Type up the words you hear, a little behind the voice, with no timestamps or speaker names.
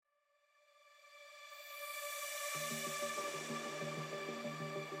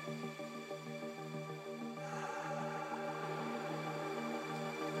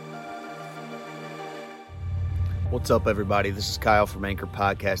What's up, everybody? This is Kyle from Anchor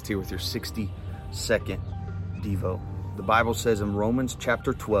Podcast here with your 60-second Devo. The Bible says in Romans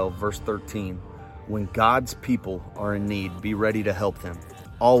chapter 12, verse 13, when God's people are in need, be ready to help them.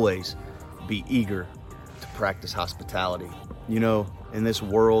 Always be eager to practice hospitality. You know, in this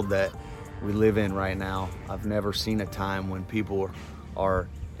world that we live in right now, I've never seen a time when people are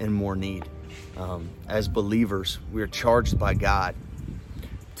in more need. As believers, we are charged by God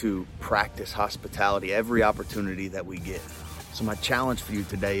to practice hospitality every opportunity that we get. So my challenge for you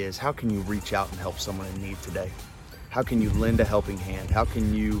today is, how can you reach out and help someone in need today? How can you lend a helping hand? How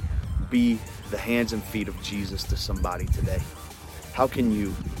can you be the hands and feet of Jesus to somebody today? How can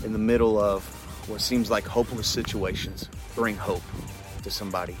you, in the middle of what seems like hopeless situations, bring hope to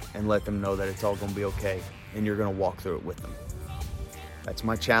somebody and let them know that it's all going to be okay and you're going to walk through it with them? That's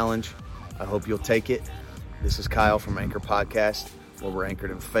my challenge. I hope you'll take it. This is Kyle from Anchor Podcast, where we're anchored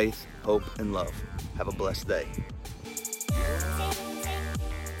in faith, hope, and love. Have a blessed day.